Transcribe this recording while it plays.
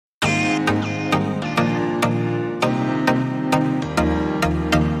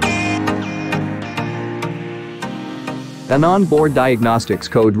An onboard diagnostics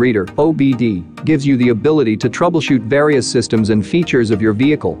code reader (OBD) gives you the ability to troubleshoot various systems and features of your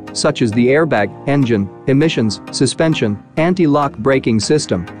vehicle, such as the airbag, engine, emissions, suspension, anti-lock braking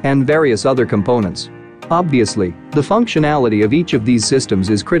system, and various other components. Obviously, the functionality of each of these systems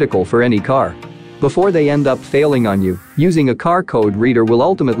is critical for any car. Before they end up failing on you, using a car code reader will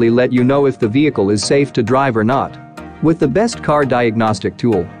ultimately let you know if the vehicle is safe to drive or not. With the best car diagnostic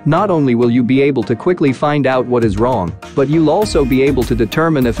tool, not only will you be able to quickly find out what is wrong, but you'll also be able to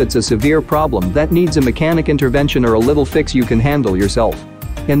determine if it's a severe problem that needs a mechanic intervention or a little fix you can handle yourself.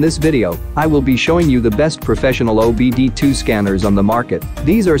 In this video, I will be showing you the best professional OBD2 scanners on the market.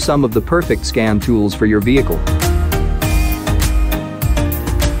 These are some of the perfect scan tools for your vehicle.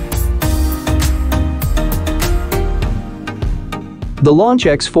 The Launch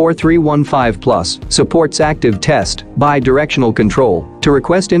X4315 Plus supports active test, bidirectional control, to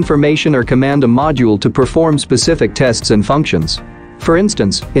request information or command a module to perform specific tests and functions. For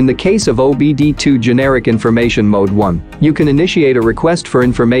instance, in the case of OBD2 Generic Information Mode 1, you can initiate a request for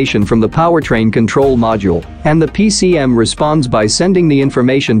information from the powertrain control module, and the PCM responds by sending the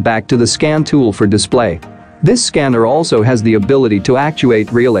information back to the scan tool for display. This scanner also has the ability to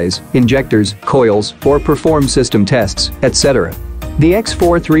actuate relays, injectors, coils, or perform system tests, etc. The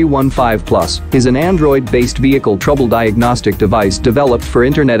X4315 Plus is an Android-based vehicle trouble diagnostic device developed for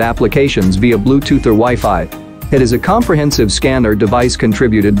internet applications via Bluetooth or Wi-Fi. It is a comprehensive scanner device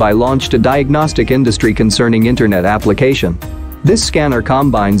contributed by Launch to diagnostic industry concerning internet application. This scanner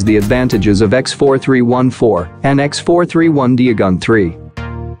combines the advantages of X4314 and X431-3.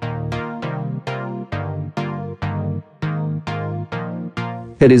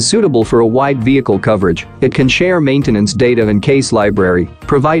 It is suitable for a wide vehicle coverage. It can share maintenance data and case library,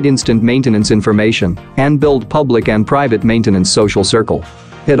 provide instant maintenance information, and build public and private maintenance social circle.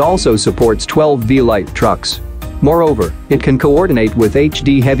 It also supports 12V light trucks. Moreover, it can coordinate with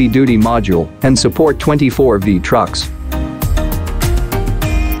HD heavy-duty module and support 24V trucks.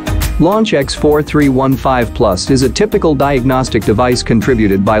 Launch X4315 Plus is a typical diagnostic device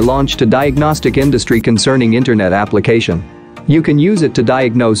contributed by Launch to diagnostic industry concerning internet application. You can use it to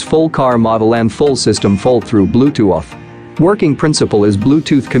diagnose full car model and full system fault through Bluetooth. Working principle is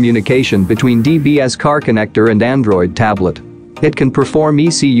Bluetooth communication between DBS car connector and Android tablet. It can perform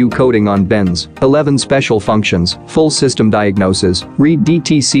ECU coding on bins, 11 special functions, full system diagnosis, read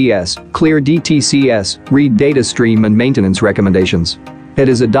DTCS, clear DTCS, read data stream and maintenance recommendations. It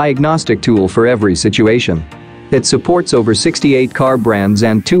is a diagnostic tool for every situation. It supports over 68 car brands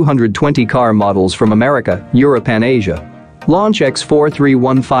and 220 car models from America, Europe and Asia. Launch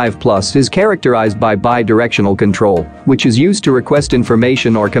X4315 Plus is characterized by bidirectional control, which is used to request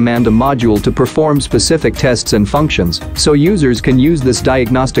information or command a module to perform specific tests and functions, so users can use this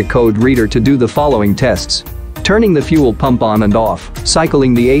diagnostic code reader to do the following tests: turning the fuel pump on and off,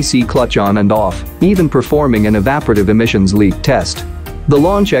 cycling the AC clutch on and off, even performing an evaporative emissions leak test. The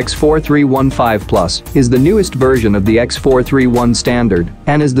Launch X4315 Plus is the newest version of the X431 standard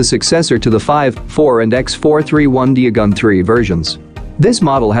and is the successor to the 5, 4 and X431-3 versions. This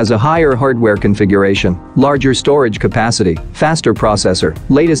model has a higher hardware configuration, larger storage capacity, faster processor,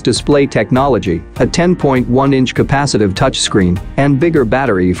 latest display technology, a 10.1-inch capacitive touchscreen, and bigger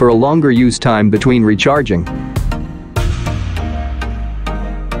battery for a longer use time between recharging.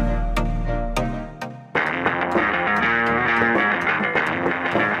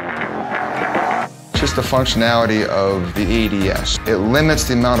 Just the functionality of the ADS. It limits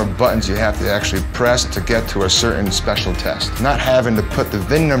the amount of buttons you have to actually press to get to a certain special test. Not having to put the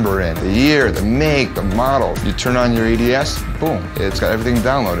VIN number in, the year, the make, the model. You turn on your ADS, boom, it's got everything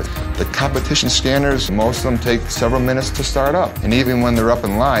downloaded. The competition scanners, most of them take several minutes to start up. And even when they're up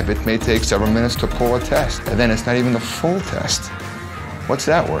and live, it may take several minutes to pull a test. And then it's not even the full test. What's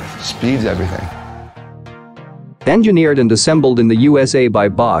that worth? Speed's everything. Engineered and assembled in the USA by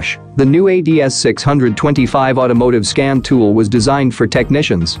BOSCH, the new ADS 625 automotive scan tool was designed for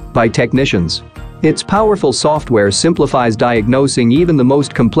technicians, by technicians. Its powerful software simplifies diagnosing even the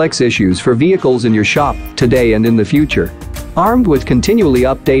most complex issues for vehicles in your shop, today and in the future. Armed with continually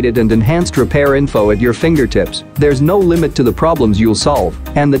updated and enhanced repair info at your fingertips, there's no limit to the problems you'll solve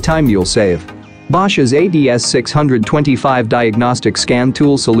and the time you'll save. BOSCH's ADS 625 diagnostic scan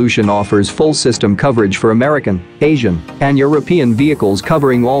tool solution offers full system coverage for American, Asian, and European vehicles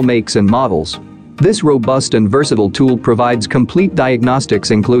covering all makes and models. This robust and versatile tool provides complete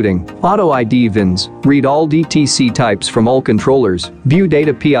diagnostics including auto ID VINs, read all DTC types from all controllers, view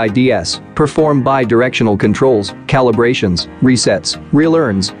data PIDs, perform bidirectional controls, calibrations, resets,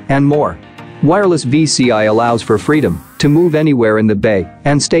 relearns, and more. Wireless VCI allows for freedom to move anywhere in the bay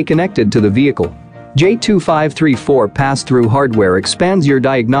and stay connected to the vehicle. J2534 pass-through hardware expands your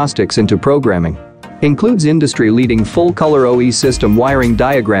diagnostics into programming. Includes industry-leading full-color OE system wiring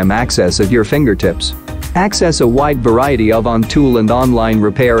diagram access at your fingertips. Access a wide variety of on-tool and online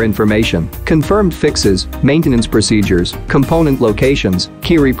repair information, confirmed fixes, maintenance procedures, component locations,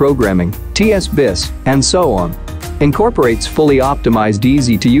 key reprogramming, TS-BIS, and so on. Incorporates fully optimized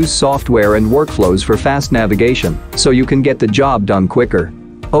easy-to-use software and workflows for fast navigation, so you can get the job done quicker.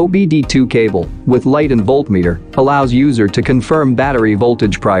 OBD2 cable, with light and voltmeter, allows user to confirm battery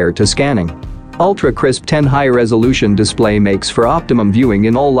voltage prior to scanning. Ultra-crisp 10 high-resolution display makes for optimum viewing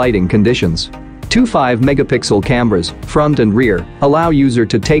in all lighting conditions. 25-megapixel cameras, front and rear, allow user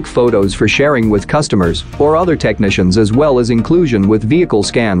to take photos for sharing with customers or other technicians as well as inclusion with vehicle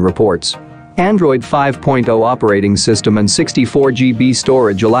scan reports. Android 5.0 operating system and 64 GB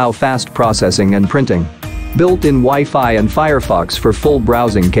storage allow fast processing and printing. Built-in Wi-Fi and Firefox for full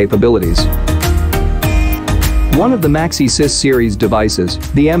browsing capabilities. One of the MaxiSys series devices,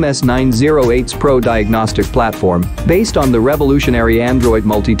 the MS908 Pro diagnostic platform, based on the revolutionary Android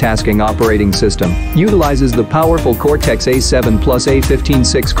multitasking operating system, utilizes the powerful Cortex-A7 plus A15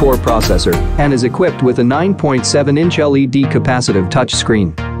 6-core processor and is equipped with a 9.7-inch LED capacitive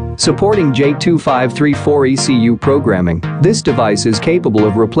touchscreen. Supporting J2534 ECU programming, this device is capable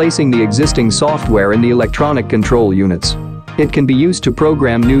of replacing the existing software in the electronic control units. It can be used to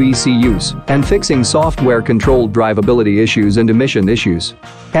program new ECUs and fixing software-controlled drivability issues and emission issues.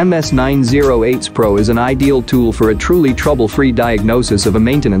 MS908 Pro is an ideal tool for a truly trouble-free diagnosis of a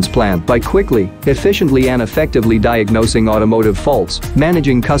maintenance plant by quickly, efficiently and effectively diagnosing automotive faults,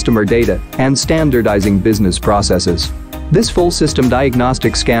 managing customer data, and standardizing business processes. This full system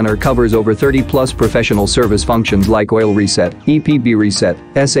diagnostic scanner covers over 30+ professional service functions like oil reset, EPB reset,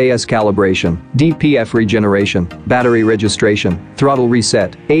 SAS calibration, DPF regeneration, battery registration, throttle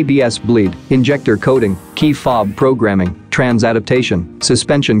reset, ABS bleed, injector coating, key fob programming, trans adaptation,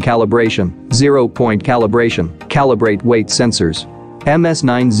 suspension calibration, zero-point calibration, calibrate weight sensors.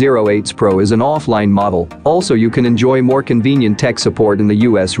 MS908 Pro is an offline model, also you can enjoy more convenient tech support in the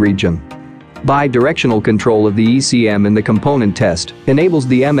US region. Bi-directional control of the ECM in the component test enables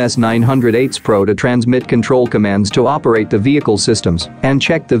the MS908 Pro to transmit control commands to operate the vehicle systems and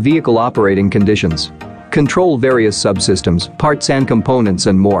check the vehicle operating conditions. Control various subsystems, parts and components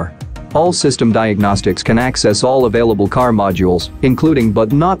and more. All system diagnostics can access all available car modules, including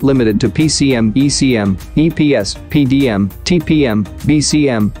but not limited to PCM, ECM, EPS, PDM, TPM,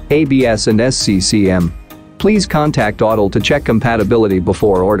 BCM, ABS and SCCM. Please contact Autel to check compatibility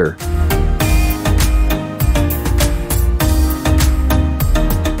before order.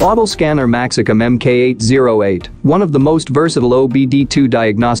 Autel Scanner MaxiCOM MK808, one of the most versatile OBD2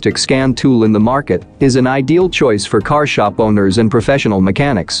 diagnostic scan tool in the market, is an ideal choice for car shop owners and professional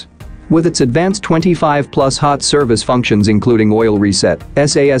mechanics. With its advanced 25+ hot service functions including oil reset,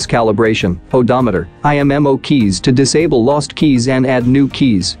 SAS calibration, odometer, IMMO keys to disable lost keys and add new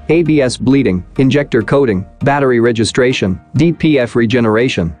keys, ABS bleeding, injector coating, battery registration, DPF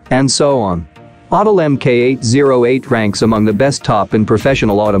regeneration, and so on. Autel MK808 ranks among the best top in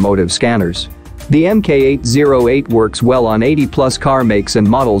professional automotive scanners. The MK808 works well on 80+ car makes and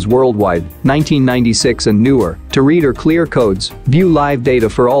models worldwide, 1996 and newer, to read or clear codes, view live data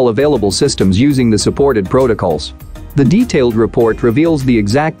for all available systems using the supported protocols. The detailed report reveals the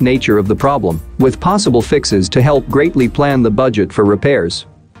exact nature of the problem, with possible fixes to help greatly plan the budget for repairs.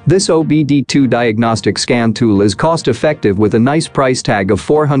 This OBD2 diagnostic scan tool is cost-effective with a nice price tag of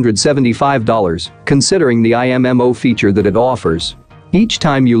 $475, considering the IMMO feature that it offers. Each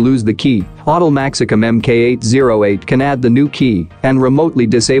time you lose the key, Autel MaxiCOM MK808 can add the new key and remotely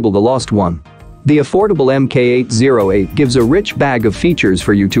disable the lost one. The affordable MK808 gives a rich bag of features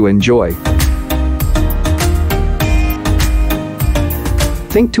for you to enjoy.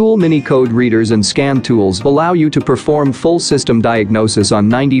 THINKTOOL mini code readers and scan tools allow you to perform full system diagnosis on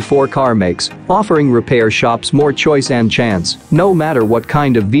 94 car makes, offering repair shops more choice and chance, no matter what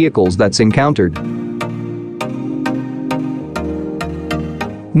kind of vehicles that's encountered.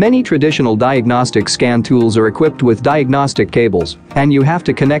 Many traditional diagnostic scan tools are equipped with diagnostic cables, and you have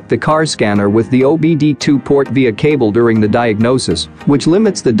to connect the car scanner with the OBD2 port via cable during the diagnosis, which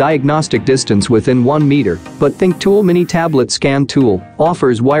limits the diagnostic distance within 1 meter, but THINKTOOL Mini Tablet Scan Tool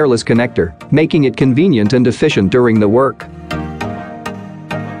offers wireless connector, making it convenient and efficient during the work.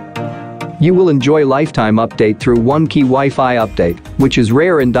 You will enjoy lifetime update through one-key Wi-Fi update, which is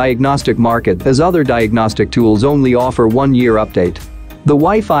rare in diagnostic market as other diagnostic tools only offer 1-year update. The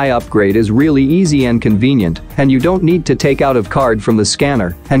Wi-Fi upgrade is really easy and convenient, and you don't need to take out a card from the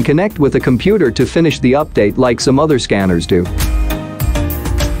scanner and connect with a computer to finish the update like some other scanners do.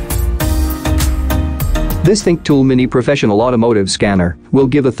 This THINKTOOL Mini Professional Automotive Scanner will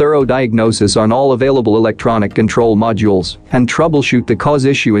give a thorough diagnosis on all available electronic control modules and troubleshoot the cause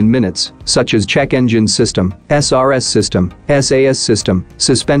issue in minutes, such as check engine system, SRS system, SAS system,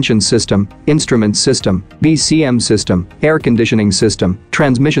 suspension system, instrument system, BCM system, air conditioning system,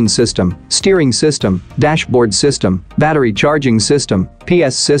 transmission system, steering system, dashboard system, battery charging system,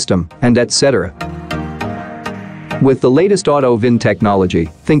 PS system, and etc. With the latest AutoVin technology,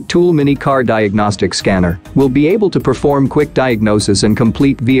 THINKTOOL Mini Car Diagnostic Scanner will be able to perform quick diagnosis and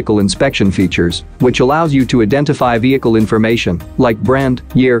complete vehicle inspection features, which allows you to identify vehicle information like brand,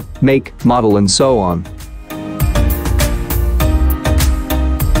 year, make, model and so on.